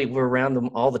thankfully we're around them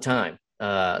all the time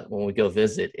when we go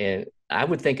visit. And I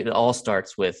would think it all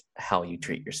starts with how you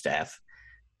treat your staff,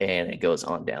 and it goes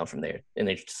on down from there. And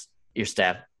your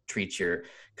staff treats your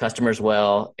customers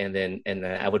well, and then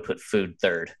I would put food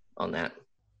third on that.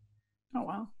 Oh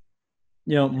wow.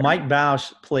 Mike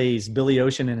Bausch plays Billy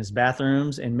Ocean in his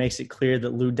bathrooms and makes it clear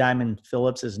that Lou Diamond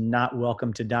Phillips is not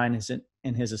welcome to dine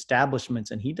in his establishments,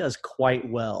 and he does quite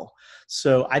well.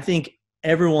 So I think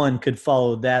everyone could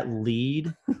follow that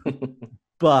lead.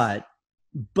 but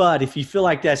if you feel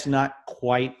like that's not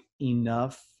quite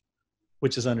enough,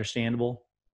 which is understandable,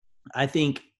 I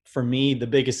think for me, the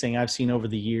biggest thing I've seen over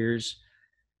the years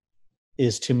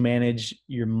is to manage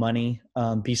your money,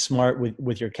 be smart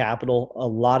with your capital. A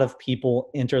lot of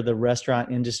people enter the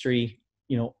restaurant industry,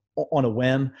 on a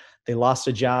whim. They lost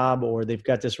a job, or they've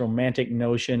got this romantic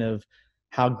notion of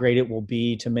how great it will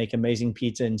be to make amazing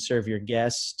pizza and serve your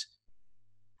guests,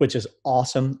 which is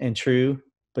awesome and true.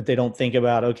 But they don't think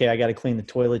about, okay, I got to clean the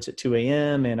toilets at 2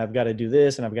 a.m. and I've got to do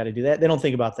this and I've got to do that. They don't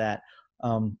think about that.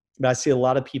 But I see a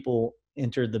lot of people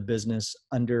enter the business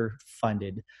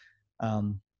underfunded.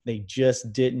 They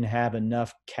just didn't have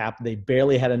enough they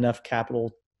barely had enough capital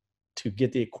to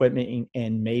get the equipment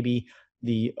and maybe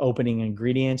the opening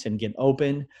ingredients and get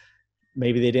open.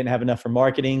 Maybe they didn't have enough for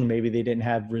marketing. Maybe they didn't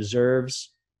have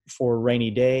reserves for a rainy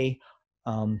day.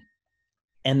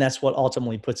 And that's what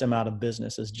ultimately puts them out of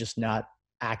business, is just not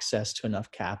access to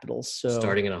enough capital. So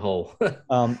starting in a hole.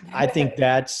 I think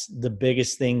that's the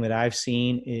biggest thing that I've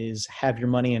seen, is have your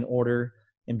money in order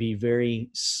and be very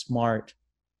smart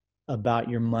about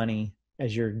your money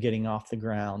as you're getting off the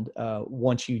ground.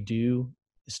 Once you do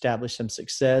establish some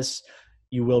success,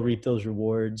 you will reap those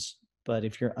rewards. But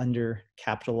if you're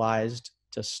undercapitalized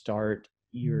to start,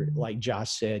 you're, like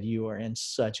Josh said, you are in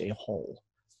such a hole.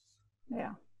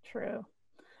 Yeah, true.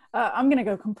 I'm going to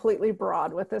go completely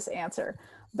broad with this answer,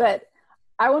 but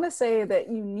I want to say that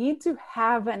you need to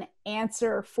have an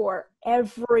answer for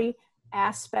every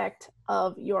aspect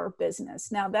of your business.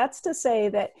 Now, that's to say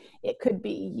that it could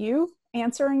be you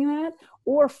answering that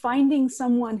or finding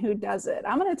someone who does it.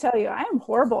 I'm going to tell you, I am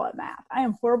horrible at math. I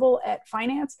am horrible at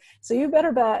finance. So you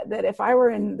better bet that if I were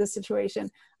in this situation,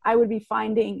 I would be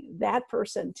finding that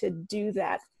person to do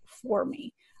that for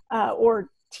me, or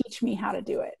teach me how to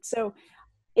do it. So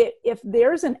if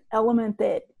there's an element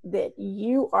that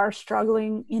you are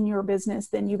struggling in your business,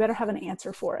 then you better have an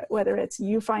answer for it, whether it's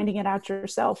you finding it out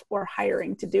yourself or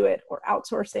hiring to do it or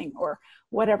outsourcing or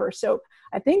whatever. So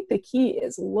I think the key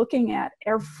is looking at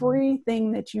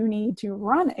everything that you need to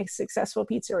run a successful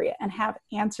pizzeria and have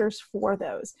answers for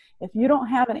those. If you don't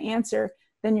have an answer,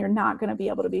 then you're not going to be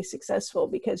able to be successful,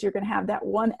 because you're going to have that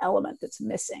one element that's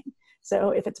missing.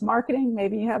 So if it's marketing,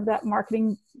 maybe you have that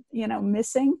marketing,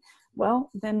 missing.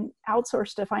 Well, then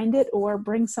outsource to find it or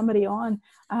bring somebody on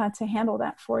to handle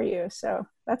that for you. So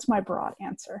that's my broad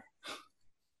answer.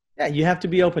 Yeah, you have to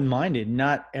be open-minded.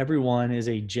 Not everyone is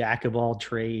a jack of all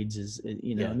trades.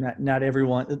 Not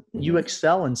everyone. You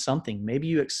excel in something. Maybe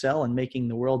you excel in making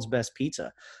the world's best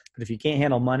pizza. But if you can't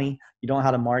handle money, you don't know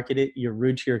how to market it, you're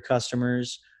rude to your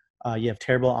customers, you have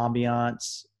terrible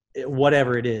ambiance,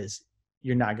 whatever it is,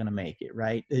 you're not going to make it,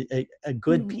 right? A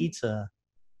good pizza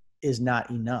is not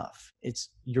enough.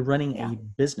 You're running a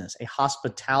business, a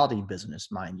hospitality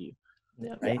business, mind you.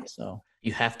 Yeah. Right. Yeah. So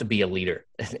you have to be a leader,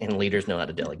 and leaders know how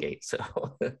to delegate. So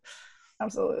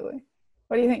absolutely.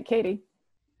 What do you think, Katie?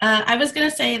 I was going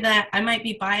to say that I might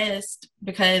be biased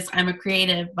because I'm a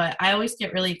creative, but I always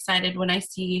get really excited when I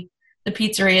see the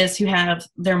pizzerias who have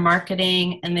their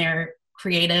marketing and their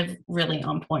creative really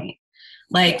on point.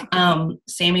 Like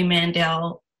Sammy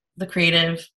Mandel, the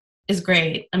creative, is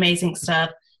great, amazing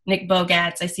stuff. Nick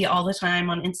Bogatz, I see all the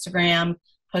time on Instagram,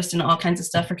 posting all kinds of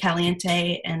stuff for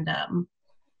Caliente, and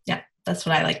that's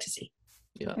what I like to see.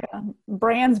 Yeah,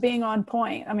 brands being on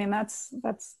point. I mean, that's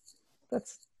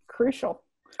crucial.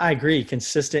 I agree.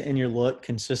 Consistent in your look,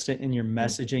 consistent in your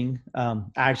messaging.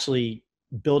 Actually,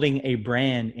 building a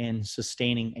brand and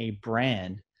sustaining a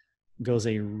brand goes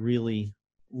a really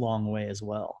long way as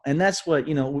well. And that's what,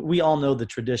 we all know the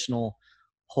traditional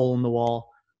hole in the wall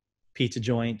pizza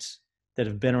joints that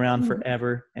have been around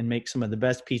forever and make some of the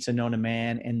best pizza known to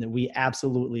man, and that we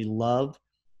absolutely love,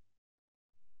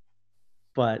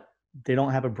 but they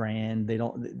don't have a brand.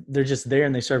 They're just there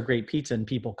and they serve great pizza, and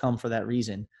people come for that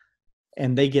reason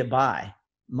and they get by.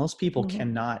 Most people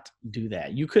cannot do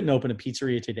that. You couldn't open a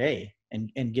pizzeria today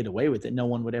and get away with it. No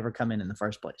one would ever come in the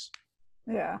first place.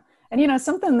 Yeah. And,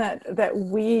 something that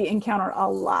we encounter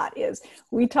a lot is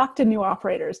we talk to new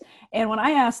operators, and when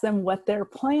I ask them what their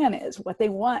plan is, what they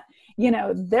want,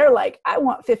 they're like, I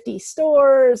want 50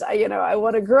 stores. I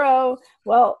want to grow.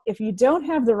 Well, if you don't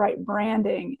have the right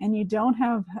branding and you don't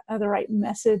have the right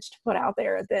message to put out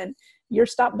there, then you're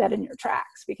stopped dead in your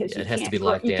tracks, because it has to be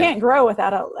locked in. You can't grow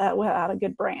without a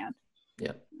good brand.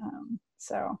 Yeah.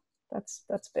 So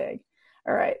that's big.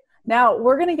 All right. Now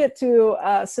we're going to get to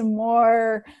some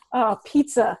more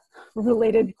pizza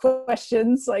related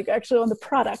questions, like actually on the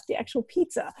product, the actual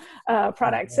pizza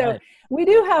product. So we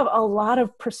do have a lot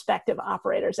of prospective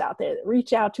operators out there that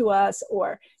reach out to us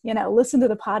or, listen to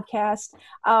the podcast.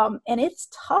 And it's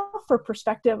tough for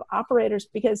prospective operators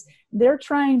because they're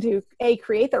trying to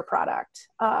create their product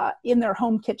in their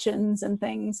home kitchens and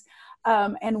things.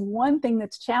 And one thing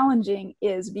that's challenging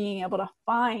is being able to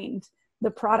find the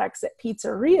products that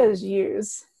pizzerias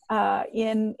use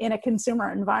in a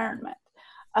consumer environment.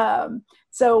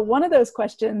 So one of those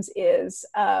questions is,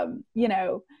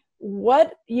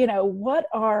 what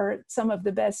are some of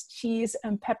the best cheese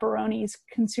and pepperonis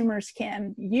consumers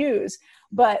can use?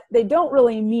 But they don't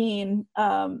really mean,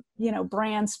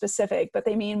 brand specific, but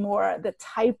they mean more the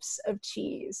types of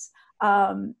cheese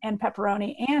and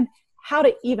pepperoni, and how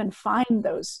to even find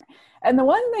those. And the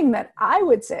one thing that I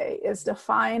would say is to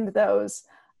find those,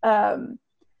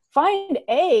 find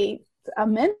a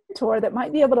mentor that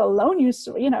might be able to loan you,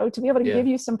 to be able to give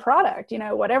you some product,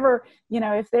 whatever,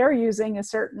 if they're using a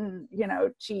certain,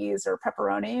 cheese or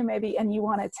pepperoni, maybe, and you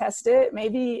want to test it,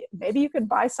 maybe you could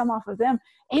buy some off of them,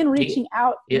 and reaching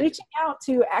out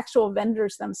to actual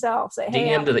vendors themselves. Say, hey,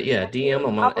 DM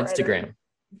them on Instagram.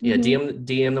 Yeah.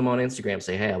 DM them on Instagram.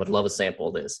 Say, hey, I would love a sample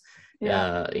of this.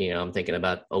 I'm thinking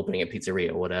about opening a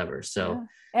pizzeria or whatever. So,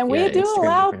 and we do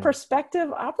allow prospective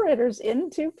operators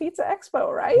into Pizza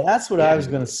Expo, right? That's what I was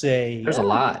going to say. There's a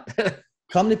lot.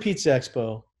 Come to Pizza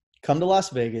Expo, come to Las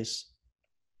Vegas,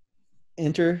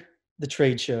 enter the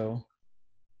trade show.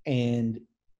 And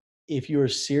if you are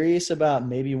serious about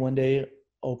maybe one day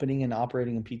opening and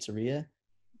operating a pizzeria,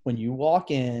 when you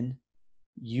walk in,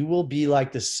 you will be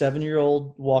like the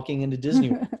 7-year-old walking into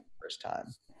Disney World for the first time.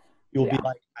 You'll be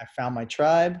like, I found my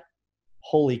tribe.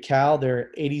 Holy cow, there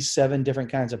are 87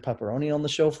 different kinds of pepperoni on the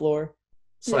show floor.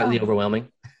 Slightly overwhelming.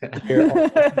 There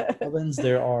are ovens.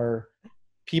 There are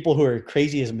people who are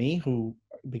crazy as me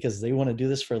because they want to do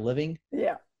this for a living.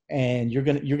 Yeah. And you're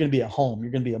gonna be at home.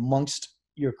 You're gonna be amongst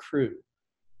your crew,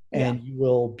 and you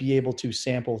will be able to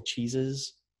sample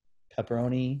cheeses,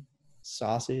 pepperoni,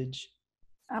 sausage,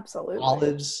 absolutely,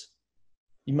 olives.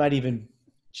 You might even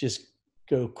just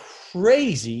go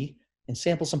crazy and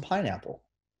sample some pineapple.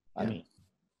 I mean,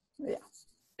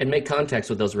 and make contacts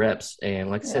with those reps, and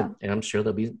like I said, and I'm sure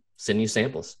they'll be sending you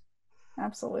samples.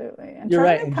 Absolutely. And you're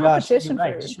right. And Josh, you're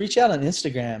right. Just reach out on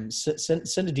Instagram,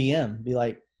 send a DM, be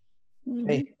like,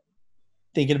 hey,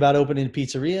 thinking about opening a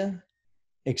pizzeria,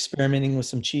 experimenting with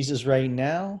some cheeses right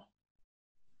now.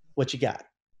 What you got?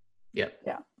 Yep.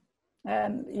 Yeah.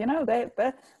 And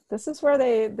this is where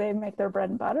they make their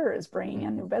bread and butter, is bringing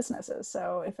in new businesses.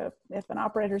 So if an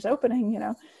operator's opening,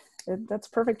 that's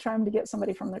perfect time to get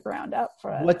somebody from the ground up.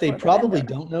 What they probably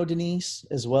don't know, Denise,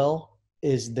 as well,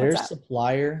 is their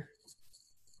supplier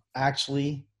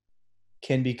actually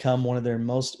can become one of their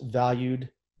most valued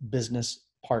business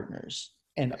partners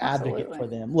and advocate for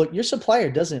them. Look, your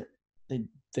supplier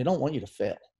they don't want you to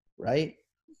fail, right?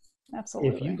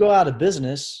 Absolutely. If you go out of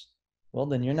business, well,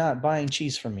 then you're not buying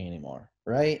cheese from me anymore,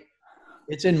 right?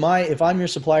 If I'm your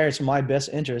supplier, it's in my best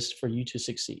interest for you to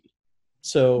succeed.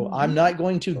 So I'm not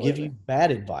going to give you bad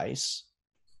advice.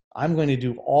 I'm going to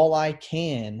do all I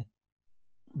can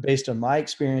based on my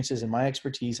experiences and my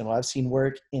expertise and what I've seen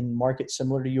work in markets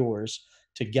similar to yours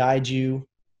to guide you,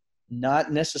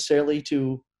 not necessarily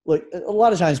to look. A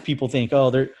lot of times people think, oh,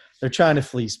 they're trying to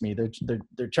fleece me.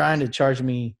 They're trying to charge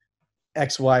me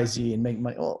X, Y, Z and make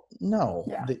money. Well, no,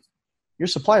 your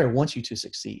supplier wants you to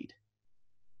succeed.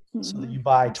 So that you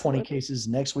buy 20 cases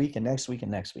next week and next week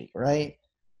and next week, right?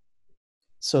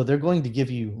 So they're going to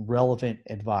give you relevant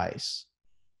advice,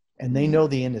 and they know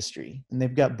the industry, and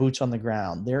they've got boots on the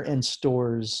ground. They're in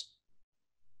stores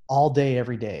all day,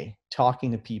 every day,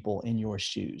 talking to people in your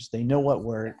shoes. They know what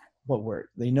worked.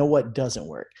 They know what doesn't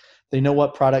work. They know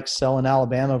what products sell in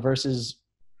Alabama versus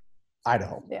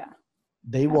Idaho. Yeah.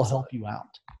 They will help you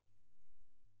out.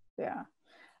 Yeah.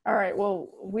 All right. Well,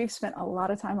 we've spent a lot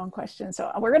of time on questions.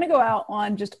 So we're going to go out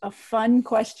on just a fun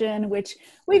question, which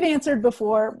we've answered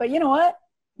before, but you know what?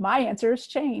 My answer has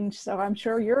changed. So I'm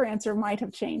sure your answer might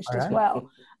have changed as well.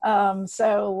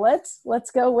 So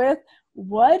let's go with,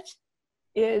 what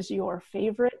is your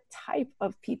favorite type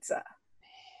of pizza?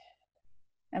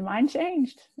 And mine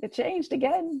changed. It changed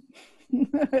again.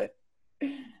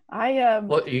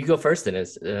 Well, you go first then.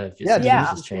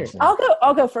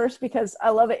 I'll go first because I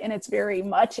love it, and it's very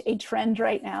much a trend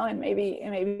right now, and maybe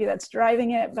that's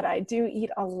driving it, but I do eat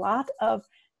a lot of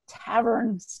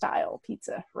tavern style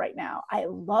pizza right now. I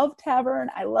love tavern.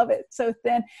 I love it so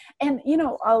thin. And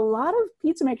a lot of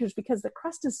pizza makers, because the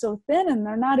crust is so thin and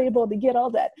they're not able to get all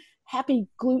that happy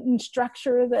gluten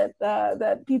structure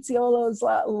that pizzaiolos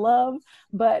love,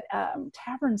 but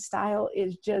tavern style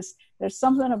is just, there's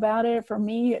something about it. For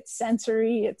me, it's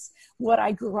sensory. It's what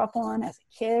I grew up on as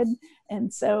a kid.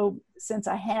 And so since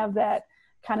I have that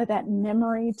kind of that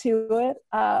memory to it,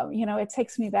 it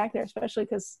takes me back there, especially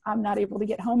because I'm not able to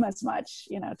get home as much,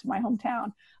 to my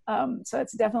hometown. So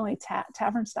it's definitely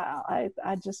tavern style. I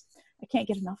can't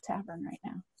get enough tavern right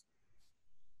now.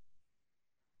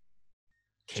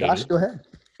 Katie? Josh, go ahead.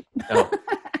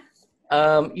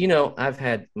 I've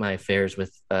had my affairs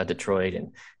with Detroit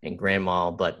and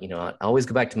Grandma, but I always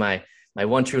go back to my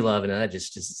one true love, and that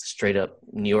just straight up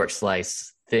New York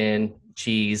slice, thin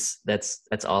cheese. That's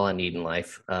all I need in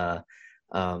life.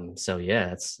 So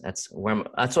yeah, that's where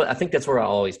I think that's where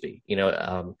I'll always be.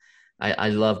 I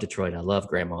love Detroit. I love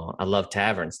Grandma. I love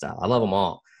tavern style. I love them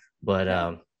all.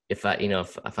 But if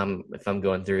I'm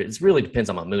going through it really depends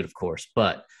on my mood, of course.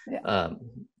 But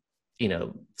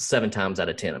 7 times out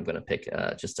of 10, I'm going to pick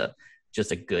just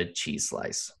a good cheese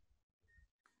slice.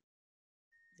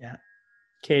 Yeah.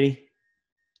 Katie,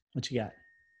 what you got?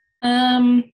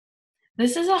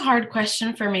 This is a hard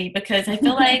question for me because I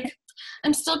feel like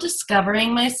I'm still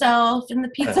discovering myself in the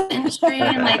pizza industry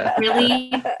and like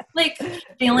really like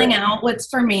feeling out what's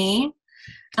for me.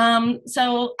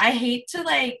 So I hate to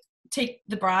like take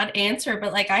the broad answer,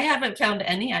 but like I haven't found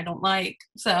any I don't like.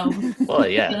 So well,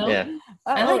 yeah.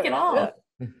 I like it all.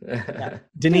 Yeah.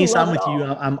 Denise, I'm with you.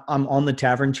 I'm on the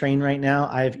tavern train right now.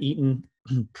 I've eaten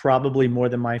probably more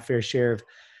than my fair share of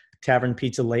tavern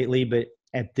pizza lately, but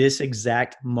at this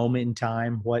exact moment in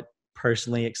time, what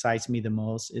personally excites me the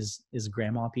most is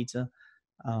grandma pizza.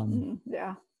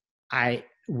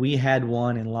 We had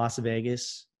one in Las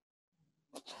Vegas,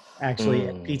 actually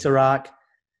at Pizza Rock,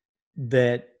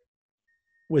 that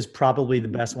was probably the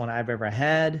best one I've ever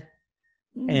had,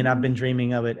 and I've been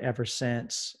dreaming of it ever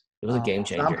since. It was a game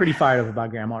changer. I'm pretty fired up about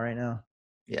grandma right now.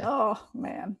 Yeah. Oh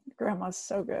man, grandma's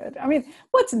so good. I mean,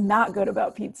 what's not good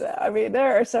about pizza? I mean,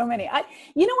 there are so many.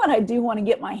 You know what I do want to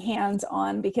get my hands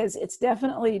on, because it's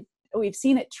definitely, we've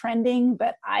seen it trending,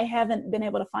 but I haven't been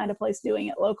able to find a place doing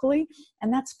it locally,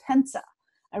 and that's Pensa.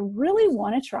 I really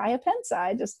want to try a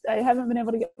Pensa. I haven't been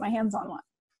able to get my hands on one.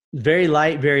 Very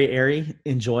light, very airy,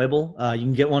 enjoyable. You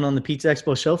can get one on the Pizza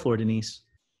Expo show floor, Denise.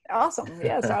 Awesome.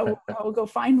 Yes, I will go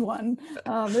find one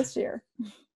this year.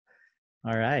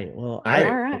 All right. Well,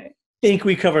 I think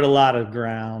we covered a lot of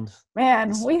ground.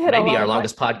 Man, we hit maybe our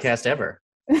longest podcast ever.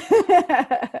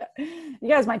 You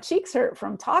guys, my cheeks hurt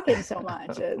from talking so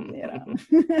much.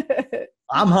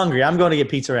 I'm hungry. I'm going to get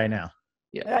pizza right now.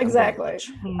 Yeah, exactly.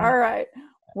 All right.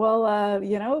 Well,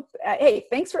 hey,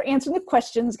 thanks for answering the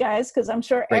questions, guys, because I'm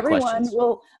sure everyone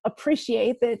will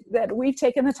appreciate that we've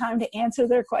taken the time to answer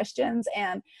their questions.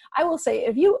 And I will say,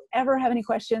 if you ever have any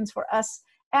questions for us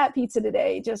at Pizza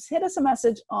Today, just hit us a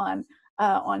message on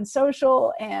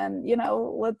social, and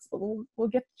we'll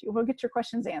get your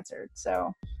questions answered.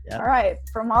 So, All right,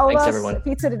 from all of us everyone. at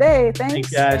Pizza Today, thanks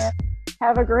guys. And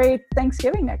have a great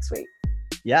Thanksgiving next week.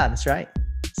 Yeah, that's right.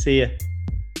 See ya.